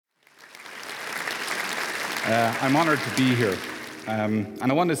I'm honored to be here. And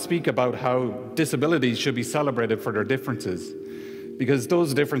I want to speak about how disabilities should be celebrated for their differences, because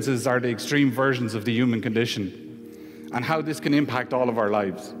those differences are the extreme versions of the human condition, and how this can impact all of our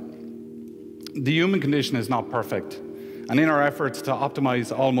lives. The human condition is not perfect, and in our efforts to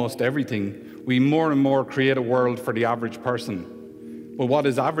optimize almost everything, we more and more create a world for the average person. But what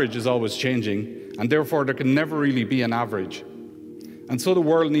is average is always changing, and therefore there can never really be an average. And so the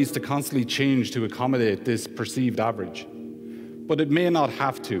world needs to constantly change to accommodate this perceived average. But it may not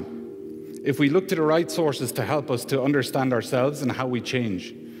have to. If we look to the right sources to help us to understand ourselves and how we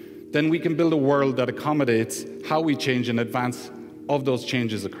change, then we can build a world that accommodates how we change in advance of those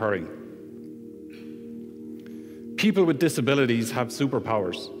changes occurring. People with disabilities have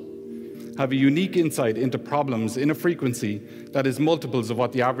superpowers, have a unique insight into problems in a frequency that is multiples of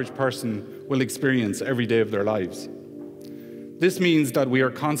what the average person will experience every day of their lives. This means that we are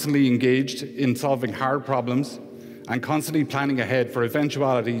constantly engaged in solving hard problems and constantly planning ahead for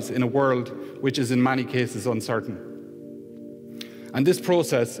eventualities in a world which is in many cases uncertain. And this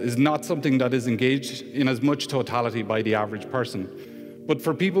process is not something that is engaged in as much totality by the average person. But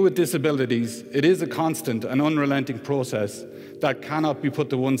for people with disabilities, it is a constant and unrelenting process that cannot be put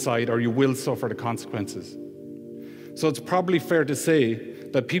to one side, or you will suffer the consequences. So it's probably fair to say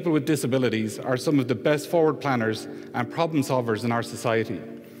that people with disabilities are some of the best forward planners and problem solvers in our society.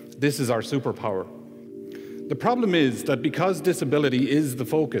 This is our superpower. The problem is that because disability is the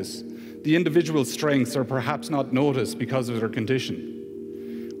focus, the individual's strengths are perhaps not noticed because of their condition.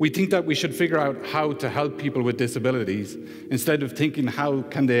 We think that we should figure out how to help people with disabilities instead of thinking how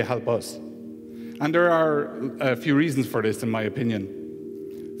can they help us. And there are a few reasons for this, in my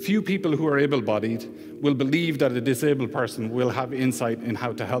opinion. Few people who are able-bodied will believe that a disabled person will have insight in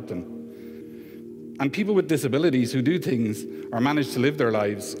how to help them. And people with disabilities who do things or manage to live their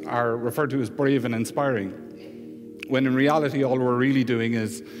lives are referred to as brave and inspiring, when in reality all we're really doing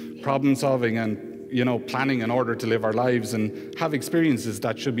is problem solving and planning in order to live our lives and have experiences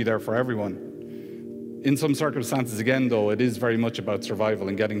that should be there for everyone. In some circumstances, again, though, it is very much about survival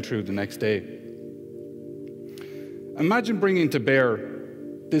and getting through the next day. Imagine bringing to bear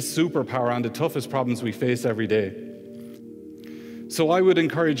this superpower on the toughest problems we face every day. So I would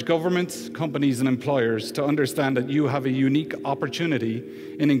encourage governments, companies, and employers to understand that you have a unique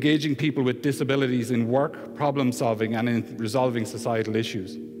opportunity in engaging people with disabilities in work, problem solving, and in resolving societal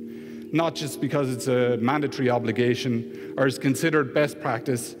issues. Not just because it's a mandatory obligation or is considered best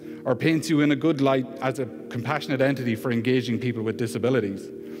practice or paints you in a good light as a compassionate entity for engaging people with disabilities,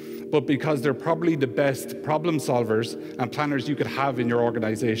 but because they're probably the best problem solvers and planners you could have in your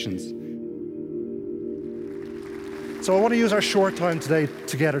organizations. So I want to use our short time today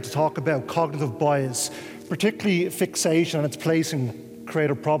together to talk about cognitive bias, particularly fixation and its place in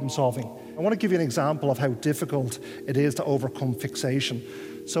creative problem solving. I want to give you an example of how difficult it is to overcome fixation.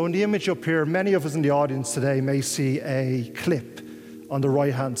 So in the image up here, many of us in the audience today may see a clip on the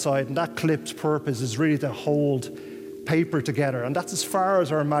right-hand side, and that clip's purpose is really to hold paper together, and that's as far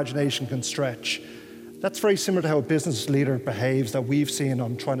as our imagination can stretch. That's very similar to how a business leader behaves that we've seen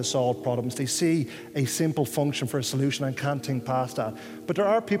on trying to solve problems. They see a simple function for a solution and can't think past that. But there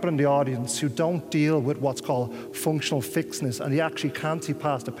are people in the audience who don't deal with what's called functional fixedness, and they actually can't see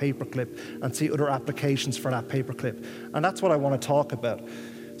past a paperclip and see other applications for that paperclip. And that's what I want to talk about.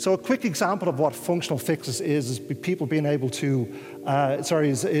 So a quick example of what functional fixes is people being able to,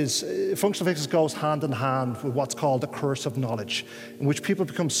 functional fixes goes hand in hand with what's called the curse of knowledge, in which people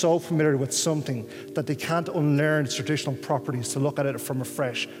become so familiar with something that they can't unlearn its traditional properties to look at it from a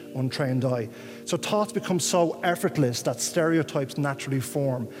fresh, untrained eye. So thoughts become so effortless that stereotypes naturally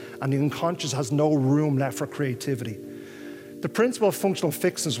form, and the unconscious has no room left for creativity. The principle of functional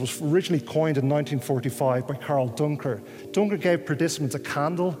fixedness was originally coined in 1945 by Carl Duncker. Duncker gave participants a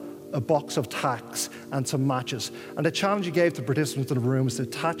candle, a box of tacks, and some matches. And the challenge he gave to participants in the room was to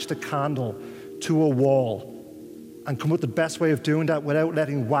attach the candle to a wall and come up with the best way of doing that without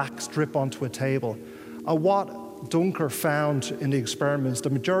letting wax drip onto a table. And what Duncker found in the experiments, the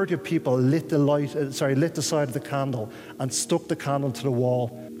majority of people lit the side of the candle and stuck the candle to the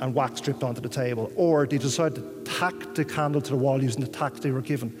wall and wax dripped onto the table. Or they decided to tack the candle to the wall using the tacks they were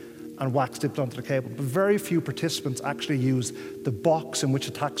given and wax dipped onto the table. But very few participants actually used the box in which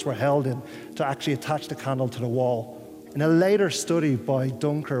the tacks were held in to actually attach the candle to the wall. In a later study by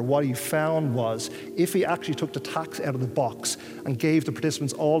Duncker, what he found was if he actually took the tacks out of the box and gave the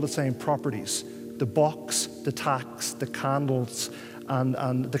participants all the same properties, the box, the tacks, the candles, and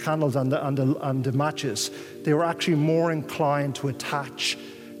the matches, they were actually more inclined to attach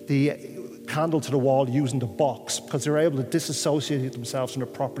the candle to the wall using the box because they were able to disassociate themselves from the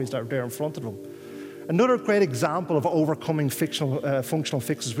properties that were there in front of them. Another great example of overcoming functional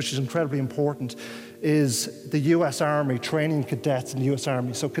fixes, which is incredibly important, is the US Army training cadets in the US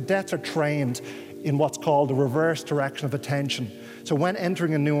Army. So cadets are trained in what's called the reverse direction of attention. So when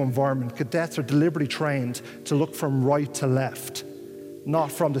entering a new environment, cadets are deliberately trained to look from right to left,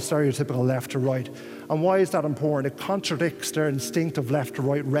 not from the stereotypical left to right. And why is that important? It contradicts their instinctive left to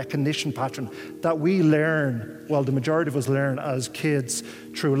right recognition pattern that we learn, well, the majority of us learn as kids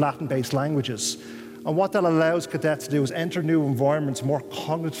through Latin-based languages. And what that allows cadets to do is enter new environments more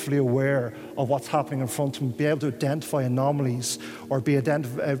cognitively aware of what's happening in front of them, be able to identify anomalies or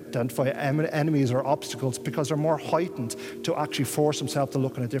identify enemies or obstacles because they're more heightened to actually force themselves to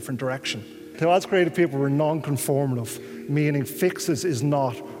look in a different direction. Now, as creative people, we're non-conformative, meaning fixes is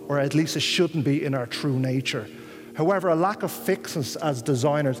not, or at least it shouldn't be, in our true nature. However, a lack of fixes as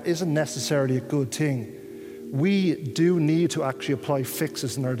designers isn't necessarily a good thing. We do need to actually apply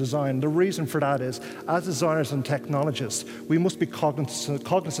fixes in our design. The reason for that is, as designers and technologists, we must be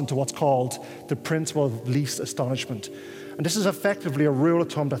cognizant of what's called the principle of least astonishment. And this is effectively a rule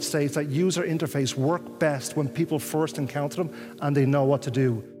of thumb that states that user interface work best when people first encounter them and they know what to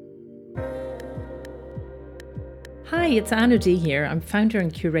do. Hi, it's Anna D here. I'm founder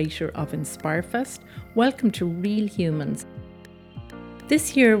and curator of InspireFest. Welcome to Real Humans.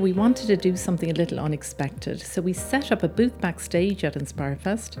 This year we wanted to do something a little unexpected, so we set up a booth backstage at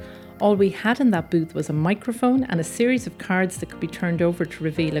InspireFest. All we had in that booth was a microphone and a series of cards that could be turned over to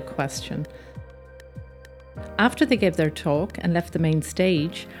reveal a question. After they gave their talk and left the main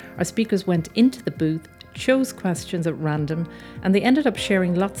stage, our speakers went into the booth, chose questions at random, and they ended up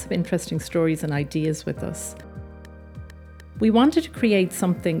sharing lots of interesting stories and ideas with us. We wanted to create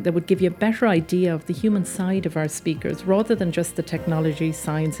something that would give you a better idea of the human side of our speakers rather than just the technology,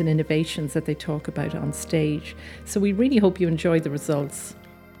 science and innovations that they talk about on stage. So we really hope you enjoy the results.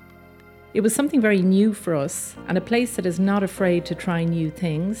 It was something very new for us, and a place that is not afraid to try new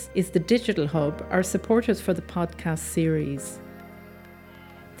things is the Digital Hub, our supporters for the podcast series.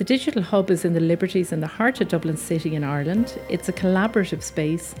 The Digital Hub is in the Liberties in the heart of Dublin City in Ireland. It's a collaborative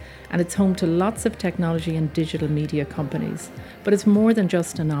space and it's home to lots of technology and digital media companies. But it's more than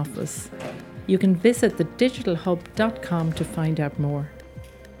just an office. You can visit thedigitalhub.com to find out more.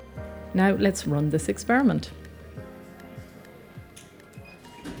 Now let's run this experiment.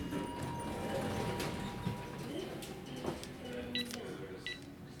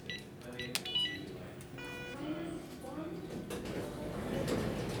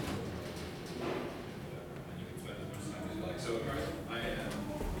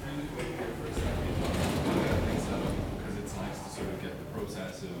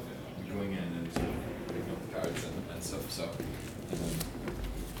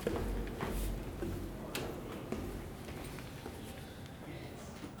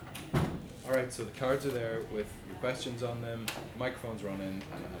 Alright, so the cards are there with your questions on them, microphones running, and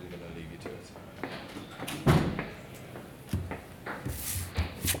I'm going to leave you to it.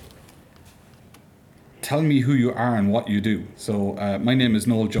 Tell me who you are and what you do. So my name is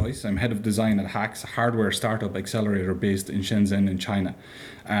Noel Joyce. I'm head of design at Hacks, a hardware startup accelerator based in Shenzhen in China.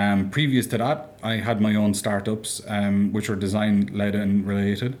 Previous to that, I had my own startups, which were design-led and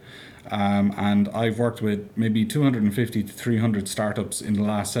related. And I've worked with maybe 250 to 300 startups in the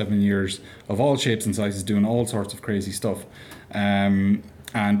last 7 years of all shapes and sizes doing all sorts of crazy stuff. And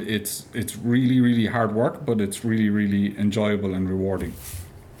it's really, really hard work, but it's really, really enjoyable and rewarding.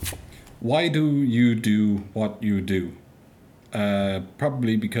 Why do you do what you do?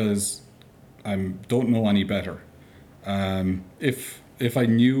 Probably because I don't know any better. If I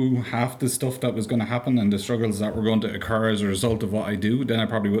knew half the stuff that was going to happen and the struggles that were going to occur as a result of what I do, then I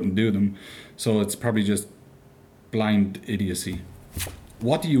probably wouldn't do them. So it's probably just blind idiocy.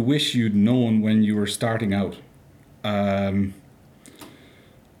 What do you wish you'd known when you were starting out? I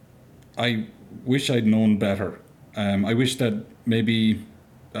wish I'd known better. I wish that maybe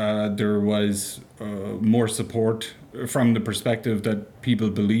there was more support from the perspective that people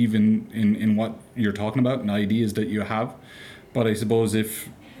believe in what you're talking about and ideas that you have. But I suppose if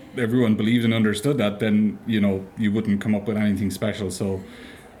everyone believed and understood that, then, you wouldn't come up with anything special. So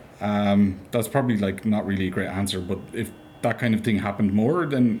that's probably not really a great answer. But if that kind of thing happened more,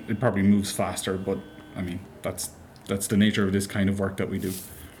 then it probably moves faster. But I mean, that's the nature of this kind of work that we do.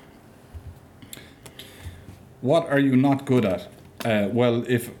 What are you not good at? Well,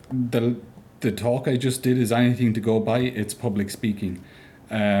 if the talk I just did is anything to go by, it's public speaking.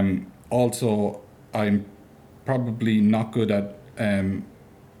 Also, I'm probably not good at,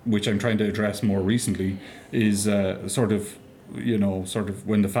 which I'm trying to address more recently, is sort of sort of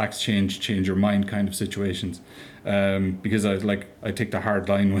when the facts change your mind kind of situations. Because I take the hard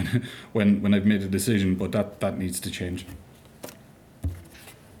line when I've made a decision, but that needs to change.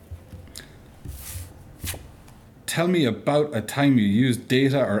 Tell me about a time you used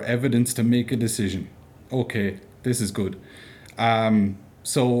data or evidence to make a decision. Okay, this is good.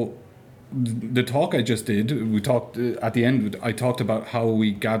 So the talk I just did, we talked at the end, I talked about how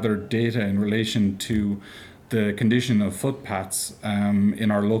we gathered data in relation to the condition of footpaths in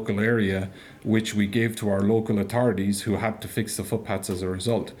our local area, which we gave to our local authorities who had to fix the footpaths as a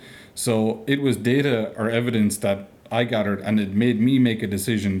result. So it was data or evidence that I gathered, and it made me make a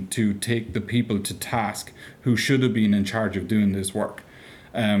decision to take the people to task who should have been in charge of doing this work.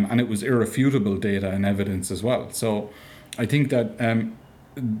 And it was irrefutable data and evidence as well. So I think that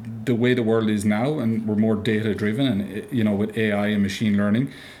the way the world is now, and we're more data driven, and with AI and machine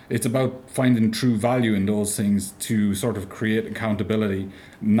learning, it's about finding true value in those things to sort of create accountability,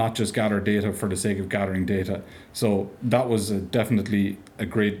 not just gather data for the sake of gathering data. So that was definitely a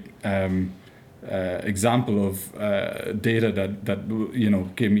great example of data that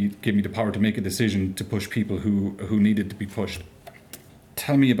gave me the power to make a decision to push people who needed to be pushed.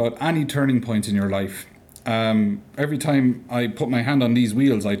 Tell me about any turning points in your life. Every time I put my hand on these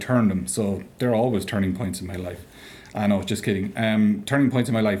wheels, I turn them, so they're always turning points in my life. No, just kidding. Turning points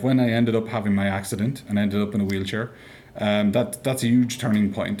in my life, when I ended up having my accident and ended up in a wheelchair, that's a huge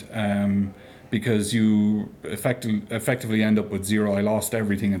turning point. Because you effectively end up with zero. I lost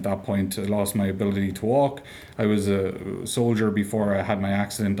everything at that point. I lost my ability to walk. I was a soldier before I had my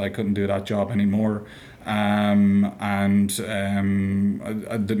accident. I couldn't do that job anymore. My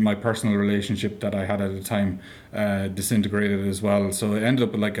personal relationship that I had at the time disintegrated as well. So I ended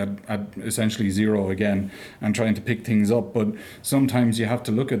up at essentially zero again and trying to pick things up. But sometimes you have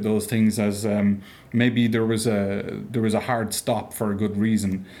to look at those things as maybe there was a hard stop for a good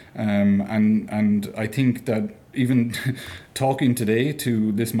reason. And I think that even talking today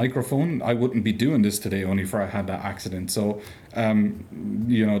to this microphone, I wouldn't be doing this today only for I had that accident. So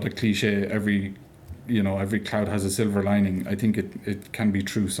the cliche, every cloud has a silver lining. I think it can be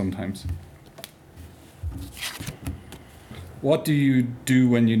true sometimes. What do you do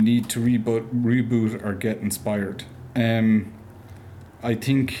when you need to reboot or get inspired? I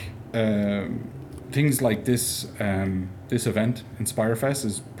think things like this event, Inspirefest,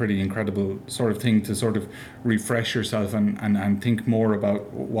 is pretty incredible sort of thing to sort of refresh yourself and think more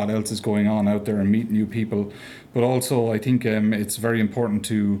about what else is going on out there and meet new people. But also I think it's very important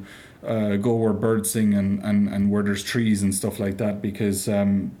to go where birds sing and where there's trees and stuff like that, because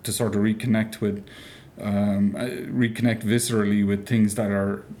to sort of reconnect viscerally with things that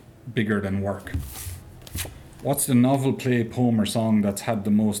are bigger than work. What's the novel, play, poem or song that's had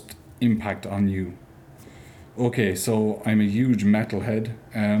the most impact on you? Okay, so I'm a huge metalhead,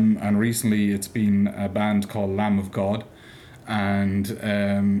 and recently it's been a band called Lamb of God,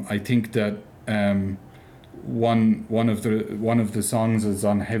 and I think that one of the songs that's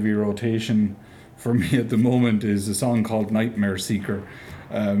on heavy rotation for me at the moment is a song called Nightmare Seeker,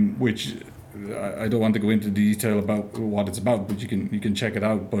 which I don't want to go into detail about what it's about, but you can check it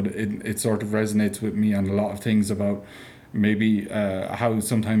out. But it sort of resonates with me on a lot of things about maybe how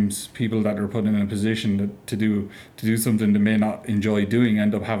sometimes people that are put in a position to do something they may not enjoy doing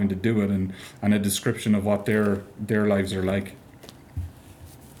end up having to do it, and a description of what their lives are like.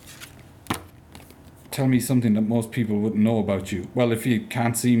 Tell me something that most people wouldn't know about you. Well, if you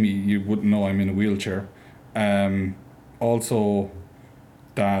can't see me, you wouldn't know I'm in a wheelchair. Also,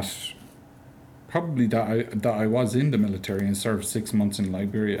 that I was in the military and served 6 months in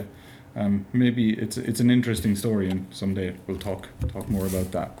Liberia. Maybe it's an interesting story, and someday we'll talk more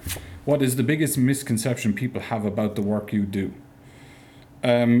about that. What is the biggest misconception people have about the work you do?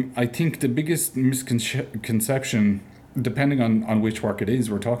 I think the biggest misconception, depending on which work it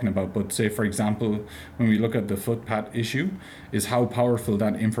is we're talking about, but say for example, when we look at the footpath issue, is how powerful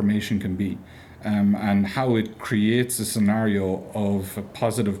that information can be. And how it creates a scenario of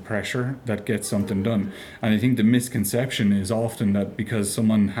positive pressure that gets something done. And I think the misconception is often that because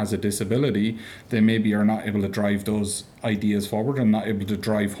someone has a disability, they maybe are not able to drive those ideas forward and not able to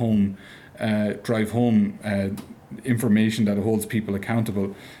drive home information that holds people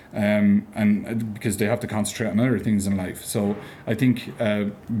accountable, and because they have to concentrate on other things in life. So I think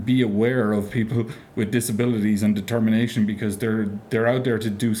be aware of people with disabilities and determination, because they're out there to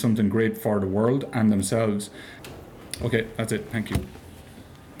do something great for the world and themselves. Okay, that's it. Thank you.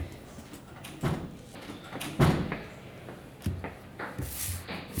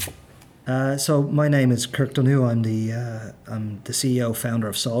 So my name is Kirk Donoghue. I'm the CEO, founder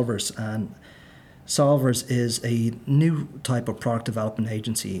of Solvers, and Solvers is a new type of product development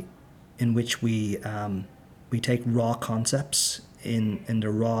agency in which we take raw concepts in the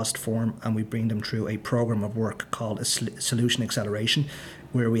rawest form, and we bring them through a program of work called a solution acceleration,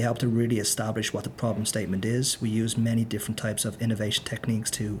 where we help to really establish what the problem statement is. We use many different types of innovation techniques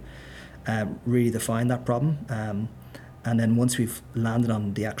to really define that problem. And then once we've landed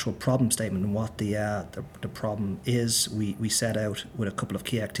on the actual problem statement and what the problem is, we set out with a couple of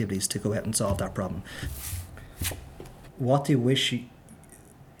key activities to go out and solve that problem. What do you wish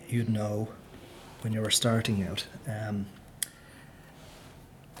you'd know when you were starting out?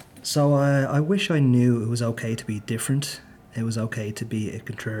 So I wish I knew it was okay to be different. It was okay to be a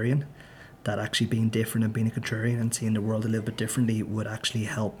contrarian. That actually being different and being a contrarian and seeing the world a little bit differently would actually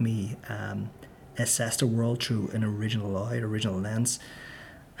help me assess the world through an original eye, original lens.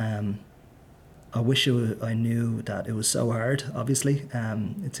 I wish I knew that it was so hard, obviously.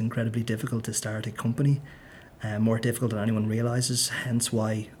 It's incredibly difficult to start a company, more difficult than anyone realizes, hence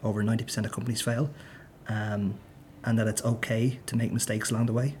why over 90% of companies fail, and that it's okay to make mistakes along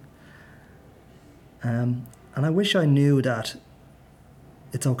the way. And I wish I knew that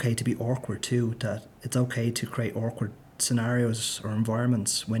it's okay to be awkward too, that it's okay to create awkward scenarios or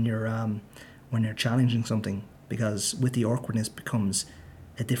environments when you're challenging something, because with the awkwardness becomes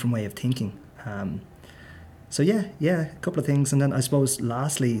a different way of thinking. So yeah, a couple of things. And then I suppose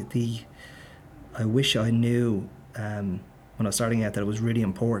lastly, I wish I knew when I was starting out that it was really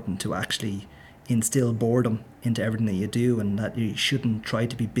important to actually instill boredom into everything that you do, and that you shouldn't try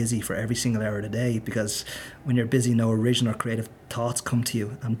to be busy for every single hour of the day, because when you're busy, no original or creative thoughts come to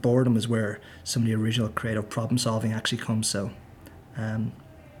you, and boredom is where some of the original creative problem solving actually comes. So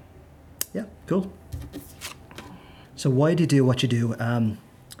yeah, cool. So why do you do what you do?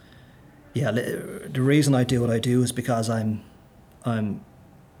 The reason I do what I do is because I'm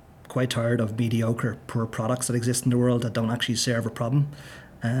quite tired of mediocre, poor products that exist in the world that don't actually serve a problem.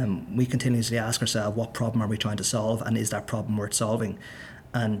 We continuously ask ourselves, what problem are we trying to solve, and is that problem worth solving?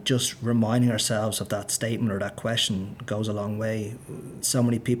 And just reminding ourselves of that statement or that question goes a long way. So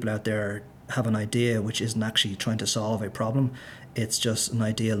many people out there have an idea which isn't actually trying to solve a problem. It's just an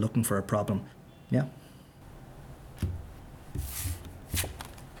idea looking for a problem. Yeah.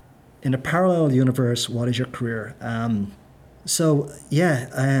 In a parallel universe, what is your career?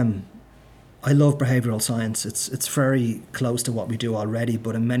 I love behavioural science. It's very close to what we do already,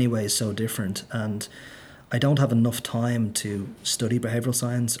 but in many ways so different. And I don't have enough time to study behavioural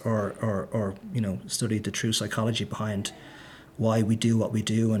science or study the true psychology behind why we do what we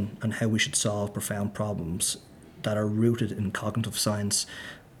do and how we should solve profound problems that are rooted in cognitive science.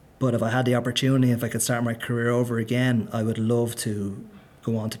 But if I had the opportunity, if I could start my career over again, I would love to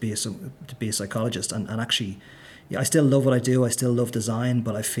go on to be a psychologist. And actually, I still love what I do. I still love design,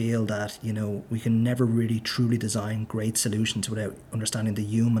 but I feel that we can never really truly design great solutions without understanding the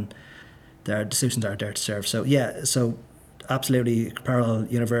human. The solutions are there to serve. So absolutely, parallel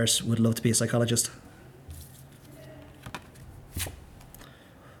universe. Would love to be a psychologist.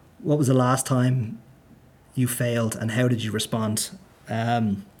 What was the last time you failed, and how did you respond?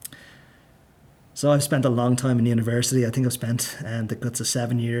 So I've spent a long time in university. I think I've spent the guts of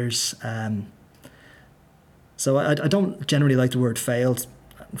 7 years. So I don't generally like the word failed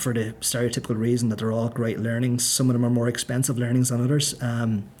for the stereotypical reason that they're all great learnings. Some of them are more expensive learnings than others.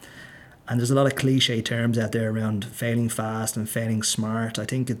 And there's a lot of cliche terms out there around failing fast and failing smart. I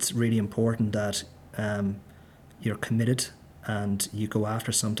think it's really important that you're committed and you go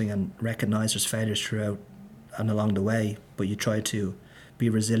after something and recognize there's failures throughout and along the way, but you try to be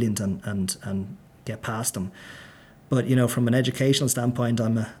resilient and get past them. But from an educational standpoint,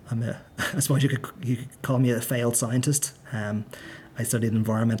 I'm a I suppose you could call me a failed scientist. I studied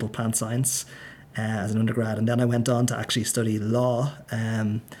environmental plant science as an undergrad, and then I went on to actually study law,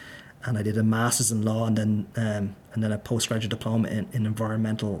 and I did a master's in law, and then a postgraduate diploma in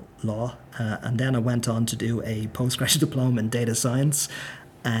environmental law, and then I went on to do a postgraduate diploma in data science.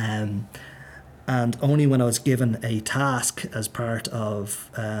 And only when I was given a task as part of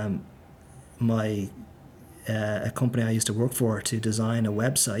a company I used to work for to design a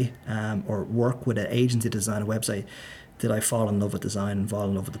website, or work with an agency to design a website, did I fall in love with design and fall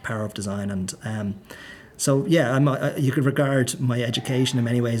in love with the power of design. And you could regard my education in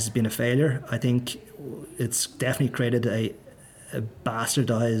many ways as being a failure. I think it's definitely created a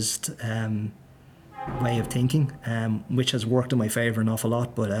bastardized way of thinking, which has worked in my favour an awful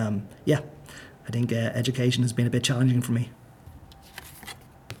lot. But I think education has been a bit challenging for me.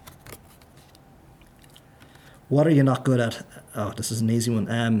 What are you not good at? Oh, this is an easy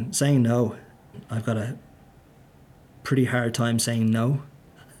one. Saying no. I've got a pretty hard time saying no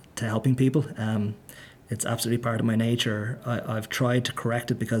to helping people. It's absolutely part of my nature. I've tried to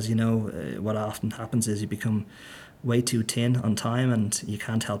correct it because, what often happens is you become way too thin on time and you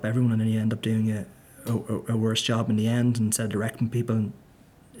can't help everyone, and then you end up doing a worse job in the end instead of directing people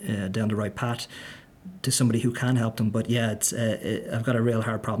down the right path to somebody who can help them. But yeah, I've got a real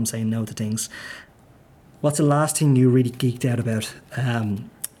hard problem saying no to things. What's the last thing you really geeked out about?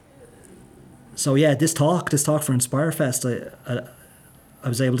 So yeah, this talk for InspireFest, I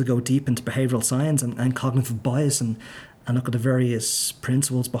was able to go deep into behavioural science and cognitive bias and look at the various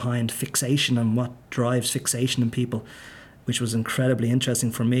principles behind fixation and what drives fixation in people, which was incredibly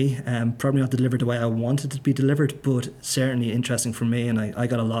interesting for me. Probably not delivered the way I wanted it to be delivered, but certainly interesting for me, and I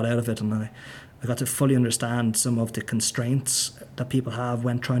got a lot out of it, and I got to fully understand some of the constraints that people have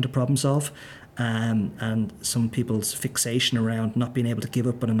when trying to problem solve, and some people's fixation around not being able to give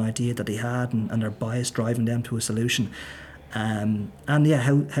up on an idea that they had and their bias driving them to a solution. And yeah,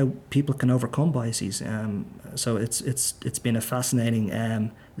 how people can overcome biases. So it's been a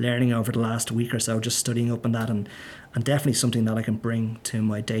fascinating learning over the last week or so, just studying up on that, and definitely something that I can bring to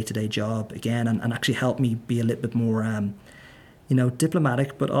my day-to-day job again, and actually help me be a little bit more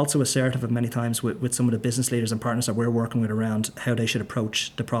diplomatic, but also assertive at many times with some of the business leaders and partners that we're working with around how they should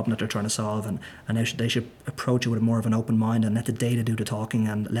approach the problem that they're trying to solve, and how they should approach it with more of an open mind and let the data do the talking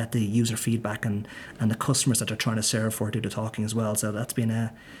and let the user feedback and the customers that they're trying to serve for do the talking as well. So that's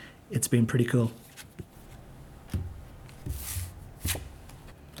been it's been pretty cool.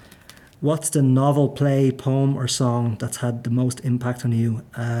 What's the novel, play, poem or song that's had the most impact on you?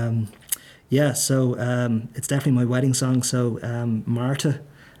 So it's definitely my wedding song. So Marta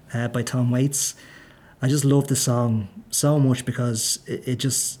by Tom Waits. I just love the song so much because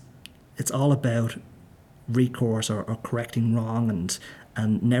it's all about recourse or correcting wrong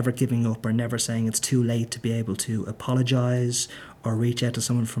and never giving up or never saying it's too late to be able to apologise or reach out to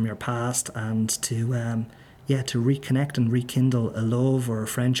someone from your past and to reconnect and rekindle a love or a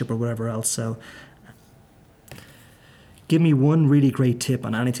friendship or whatever else. So give me one really great tip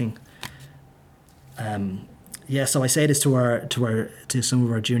on anything. So I say this to some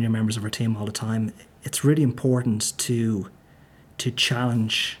of our junior members of our team all the time. It's really important to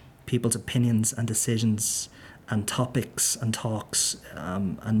challenge people's opinions and decisions and topics and talks,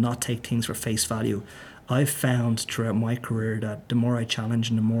 and not take things for face value. I've found throughout my career that the more I challenge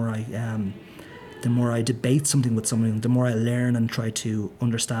and the more I debate something with someone, the more I learn and try to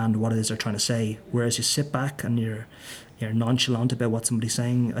understand what it is they're trying to say. Whereas you sit back and you're nonchalant about what somebody's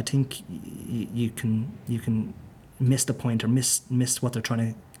saying, I think you can miss the point or miss what they're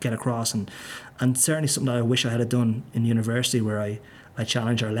trying to get across. And certainly something that I wish I had done in university, where I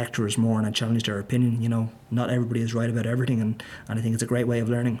challenge our lecturers more and I challenge their opinion. Not everybody is right about everything, and I think it's a great way of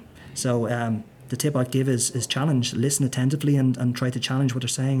learning. So the tip I'd give is challenge, listen attentively and try to challenge what they're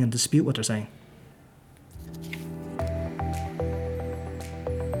saying and dispute what they're saying.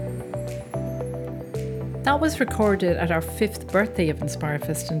 That was recorded at our 5th birthday of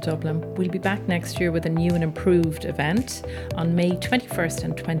InspireFest in Dublin. We'll be back next year with a new and improved event on May 21st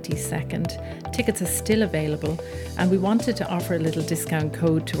and 22nd. Tickets are still available, and we wanted to offer a little discount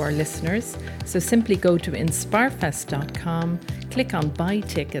code to our listeners. So simply go to inspirefest.com, click on Buy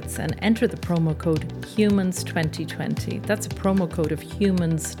Tickets and enter the promo code HUMANS2020. That's a promo code of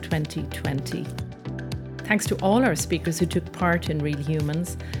HUMANS2020. Thanks to all our speakers who took part in Real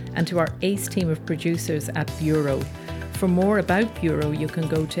Humans, and to our ace team of producers at Bureau. For more about Bureau, you can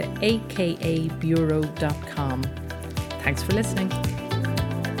go to akabureau.com. Thanks for listening.